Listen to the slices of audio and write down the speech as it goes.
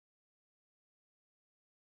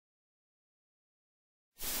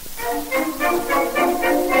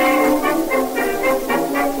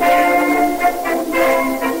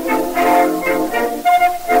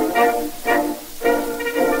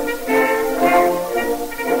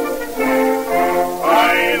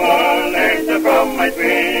From my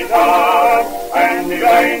sweetheart, and he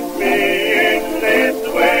guides me in this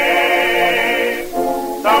way.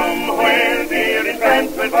 Some will be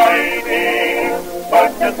entranced with fighting, but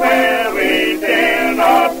just where we dare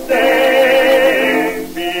not stay.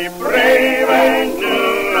 Be brave and do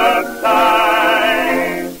not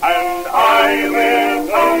sigh, and I will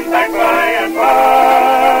come back by and by.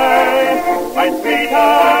 My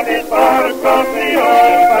sweetheart is far across the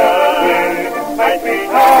ocean. My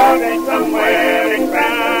sweetheart is somewhere in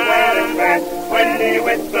France. When he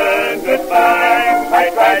whispers goodbye, I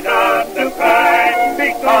try not to cry,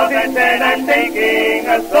 because I said I'm taking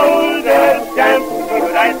a soldier's chance.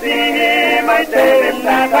 Should I see him, I tell him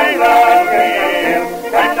that I love him,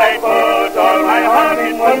 and I put all my heart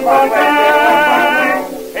in one more.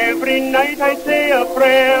 Every night I say a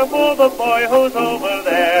prayer for the boy who's over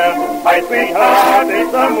there. My sweetheart is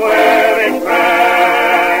somewhere in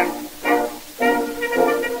France.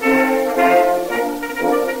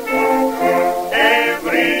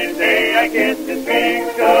 I kiss his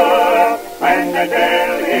finger, and I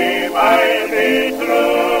tell him I'll be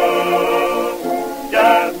true,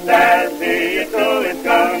 just as he is to his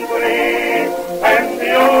country, and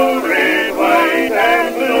the old red, white,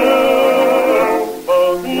 and blue.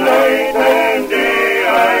 Both night and day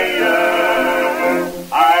I yearn,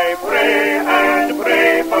 I pray and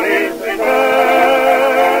pray for his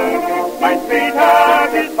return. My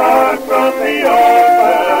sweetheart is far across the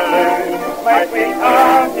ocean. My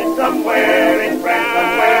sweetheart is somewhere in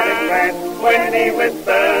France. When he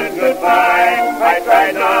whispers goodbye, I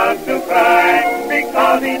try not to cry,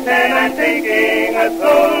 because he said I'm taking a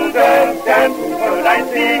soldier's chance. Should I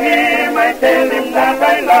see him, I tell him that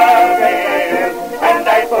I love him, and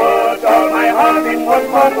I put all my heart in one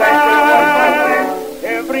more life.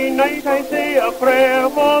 Every night I say a prayer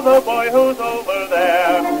for the boy who's over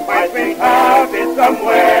there. My sweetheart is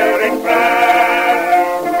somewhere in France.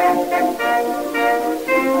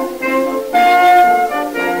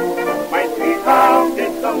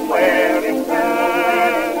 Somewhere in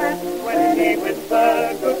France. When he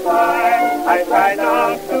whispers goodbye, I try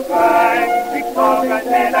not to cry, because I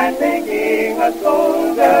said I'm taking a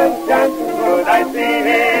soldier's chance. Should I see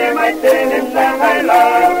him, I tell him that I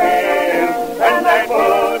love him, and I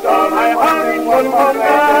put all my heart in one more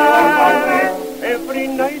time. Every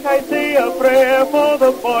night I say a prayer for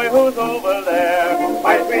the boy who's over there.